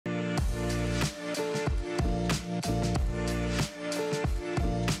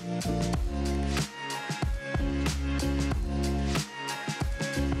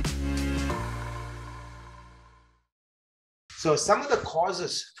So some of the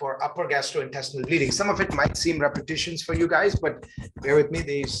causes for upper gastrointestinal bleeding, some of it might seem repetitions for you guys, but bear with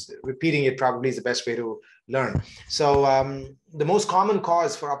me, repeating it probably is the best way to learn. So the most common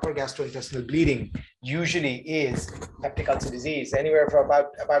cause for upper gastrointestinal bleeding usually is peptic ulcer disease. Anywhere from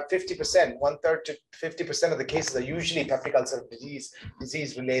about 50%, 1/3 to 50% of the cases are usually peptic ulcer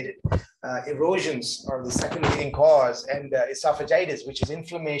disease related. Erosions are the second leading cause, and esophagitis, which is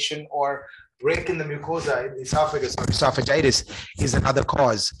inflammation or break in the mucosa in the esophagus, or esophagitis, is another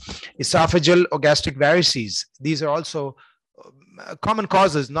cause. Esophageal or gastric varices, these are also common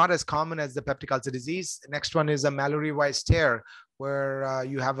causes, not as common as the peptic ulcer disease. The next one is a Mallory-Weiss tear, where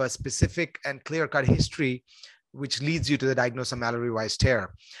you have a specific and clear-cut history which leads you to the diagnosis of Mallory-Weiss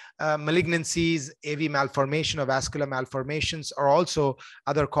tear. Malignancies, AV malformation or vascular malformations are also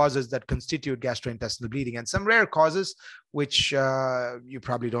other causes that constitute gastrointestinal bleeding. And some rare causes, which you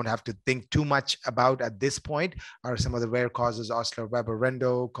probably don't have to think too much about at this point, are some of the rare causes: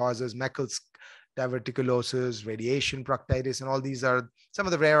 Osler-Weber-Rendo causes, Meckel's diverticulosis, radiation proctitis, and all these are some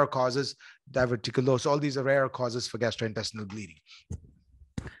of the rarer causes. Diverticulosis, all these are rare causes for gastrointestinal bleeding.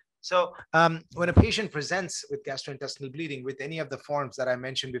 So when a patient presents with gastrointestinal bleeding with any of the forms that I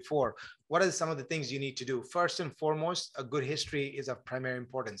mentioned before, what are some of the things you need to do? First and foremost, a good history is of primary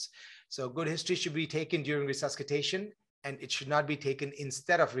importance. So good history should be taken during resuscitation, and it should not be taken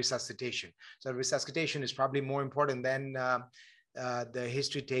instead of resuscitation. So resuscitation is probably more important than the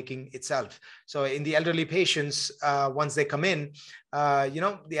history taking itself. So in the elderly patients, once they come in,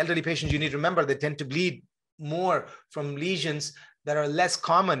 the elderly patients, you need to remember, they tend to bleed more from lesions that are less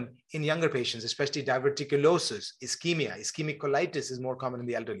common in younger patients, especially diverticulosis, ischemia. Ischemic colitis is more common in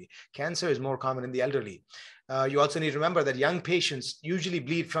the elderly. Cancer is more common in the elderly. You also need to remember that young patients usually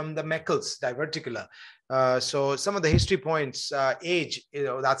bleed from the Meckel's diverticula. So some of the history points, age,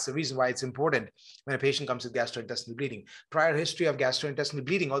 that's the reason why it's important when a patient comes with gastrointestinal bleeding. Prior history of gastrointestinal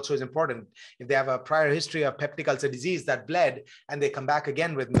bleeding also is important. If they have a prior history of peptic ulcer disease that bled, and they come back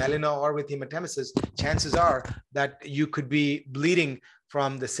again with melena or with hematemesis, chances are that you could be bleeding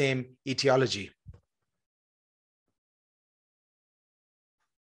from the same etiology.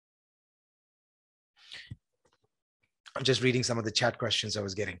 I'm just reading some of the chat questions I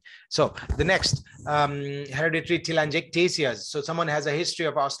was getting. So the next, hereditary telangiectasias. So someone has a history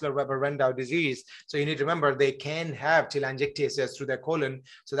of Osler-Weber-Rendo disease. So you need to remember they can have telangiectasias through their colon.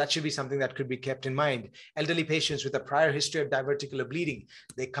 So that should be something that could be kept in mind. Elderly patients with a prior history of diverticular bleeding,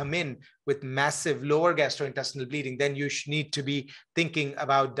 they come in with massive lower gastrointestinal bleeding, then you need to be thinking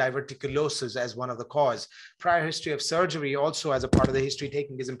about diverticulosis as one of the cause. Prior history of surgery also as a part of the history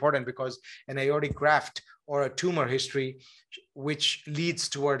taking is important, because an aortic graft or a tumor history, which leads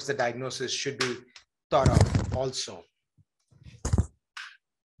towards the diagnosis, should be thought of also.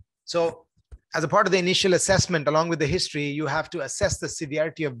 So as a part of the initial assessment, along with the history, you have to assess the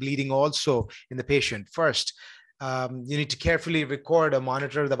severity of bleeding also in the patient. First, you need to carefully record or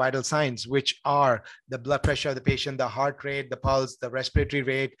monitor the vital signs, which are the blood pressure of the patient, the heart rate, the pulse, the respiratory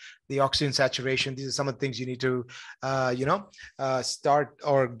rate, the oxygen saturation. These are some of the things you need to, start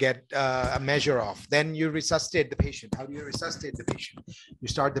or get a measure of. Then you resuscitate the patient. How do you resuscitate the patient? You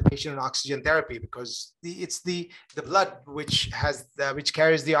start the patient on oxygen therapy, because it's the blood which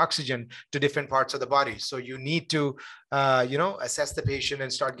carries the oxygen to different parts of the body. So you need to assess the patient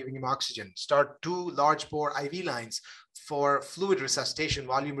and start giving him oxygen. Start 2 large bore IV lines for fluid resuscitation,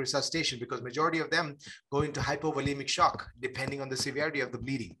 volume resuscitation, because majority of them go into hypovolemic shock depending on the severity of the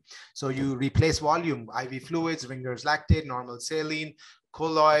bleeding. So you replace volume, IV fluids, Ringer's lactate, normal saline,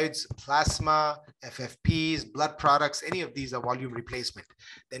 colloids, plasma, FFPs, blood products, any of these are volume replacement.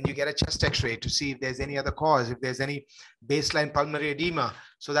 Then you get a chest x-ray to see if there's any other cause, if there's any baseline pulmonary edema,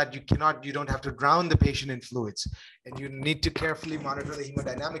 so that you don't have to drown the patient in fluids. And you need to carefully monitor the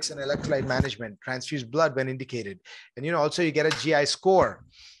hemodynamics and electrolyte management, transfuse blood when indicated. And also you get a GI score.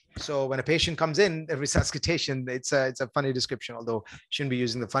 So when a patient comes in, the resuscitation, it's a funny description, although shouldn't be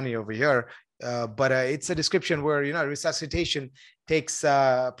using the funny over here. But it's a description where, resuscitation takes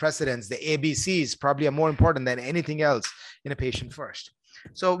precedence. The ABCs probably are more important than anything else in a patient first.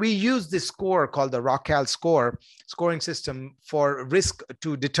 So we use this score called the ROCAL scoring system for risk,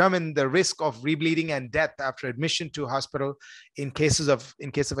 to determine the risk of rebleeding and death after admission to hospital in case of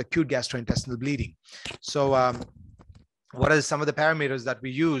acute gastrointestinal bleeding. So what are some of the parameters that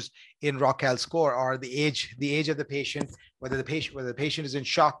we use in ROCAL score? Are the age of the patient, whether the patient is in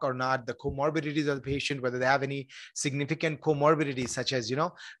shock or not, the comorbidities of the patient, whether they have any significant comorbidities such as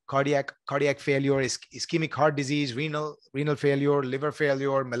cardiac failure, ischemic heart disease, renal failure, liver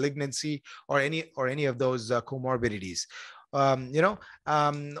failure, malignancy, or any of those comorbidities.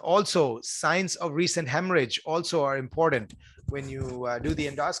 Also signs of recent hemorrhage also are important when you do the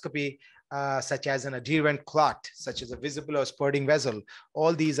endoscopy, such as an adherent clot, such as a visible or spurting vessel.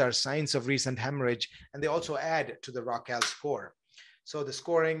 All these are signs of recent hemorrhage, and they also add to the ROCAL score. So the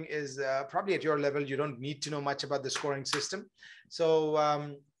scoring is probably at your level. You don't need to know much about the scoring system.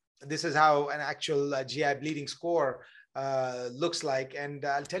 So this is how an actual GI bleeding score looks like. And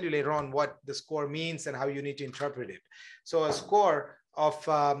I'll tell you later on what the score means and how you need to interpret it. So a score of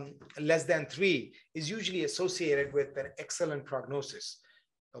less than 3 is usually associated with an excellent prognosis.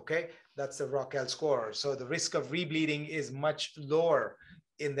 Okay, that's the ROCAL score. So the risk of rebleeding is much lower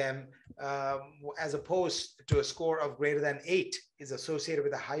in them, as opposed to a score of greater than 8 is associated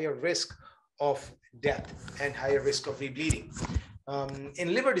with a higher risk of death and higher risk of rebleeding.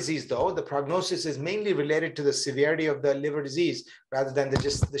 In liver disease, though, the prognosis is mainly related to the severity of the liver disease rather than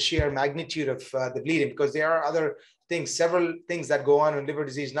just the sheer magnitude of the bleeding, because there are other things, several things that go on in liver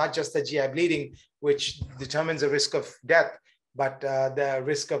disease, not just the GI bleeding, which determines the risk of death, but the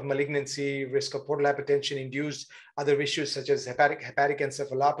risk of malignancy, risk of portal hypertension induced, other issues such as hepatic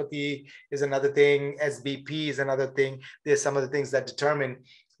encephalopathy is another thing, SBP is another thing. There's some of the things that determine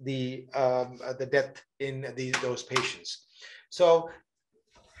the death in those patients. So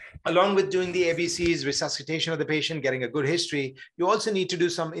along with doing the ABCs, resuscitation of the patient, getting a good history, you also need to do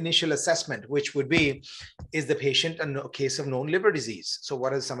some initial assessment, which would be, is the patient a case of known liver disease? So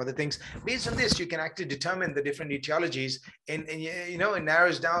what are some of the things? Based on this, you can actually determine the different etiologies, and it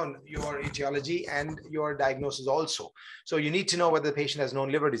narrows down your etiology and your diagnosis also. So you need to know whether the patient has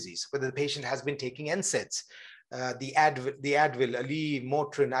known liver disease, whether the patient has been taking NSAIDs, the Advil, Aleve,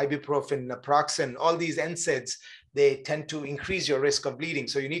 Motrin, ibuprofen, naproxen, all these NSAIDs, they tend to increase your risk of bleeding.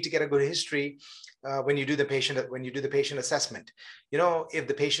 So you need to get a good history when you do the patient assessment. If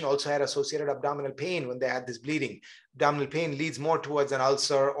the patient also had associated abdominal pain when they had this bleeding, abdominal pain leads more towards an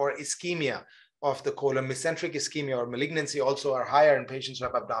ulcer or ischemia of the colon. Mesenteric ischemia or malignancy also are higher in patients who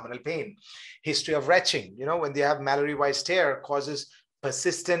have abdominal pain. History of retching, when they have Mallory-Weiss tear, causes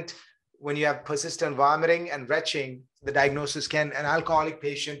persistent. When you have persistent vomiting and retching, the diagnosis an alcoholic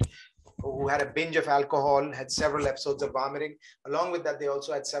patient who had a binge of alcohol, had several episodes of vomiting. Along with that, they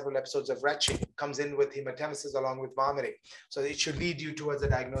also had several episodes of retching, comes in with hematemesis along with vomiting. So it should lead you towards a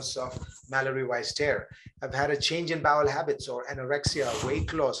diagnosis of Mallory-Weiss tear. I've had a change in bowel habits or anorexia,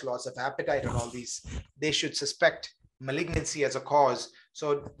 weight loss, loss of appetite, and all these. They should suspect malignancy as a cause.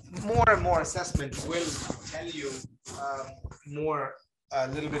 So more and more assessment will tell you a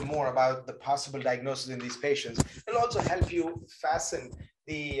little bit more about the possible diagnosis in these patients. It'll also help you fasten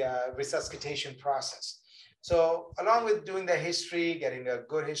the resuscitation process. So along with doing the history, getting a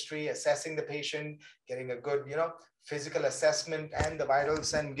good history, assessing the patient, getting a good, physical assessment and the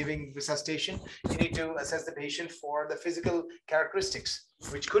vitals and giving resuscitation, you need to assess the patient for the physical characteristics,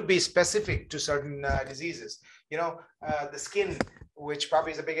 which could be specific to certain diseases. The skin, which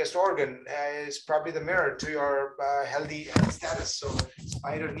probably is the biggest organ, is probably the mirror to your healthy status. So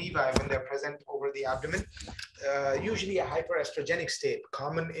spider nevi, when they're present over the abdomen, usually a hyperestrogenic state,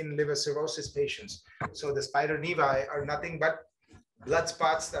 common in liver cirrhosis patients. So the spider nevi are nothing but blood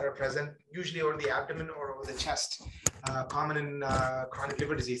spots that are present usually over the abdomen or over the chest, common in chronic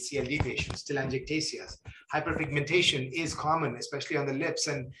liver disease, CLD patients, telangiectasias. Hyperpigmentation is common, especially on the lips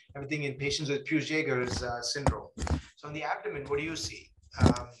and everything in patients with Peutz-Jeghers syndrome. So on the abdomen, what do you see?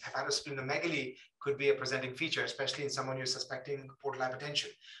 Hepatosplenomegaly could be a presenting feature, especially in someone you're suspecting portal hypertension.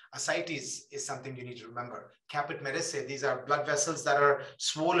 Ascites is something you need to remember. Caput merissae, these are blood vessels that are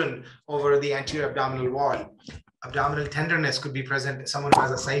swollen over the anterior abdominal wall. Abdominal tenderness could be present. Someone who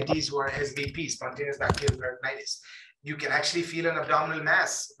has ascites, who are SBP, spontaneous bacterial peritonitis. You can actually feel an abdominal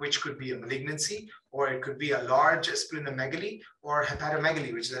mass, which could be a malignancy, or it could be a large splenomegaly or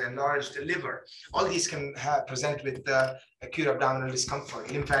hepatomegaly, which is an enlarged liver. All these can present with acute abdominal discomfort.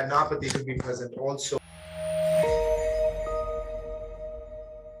 Lymphadenopathy could be present also.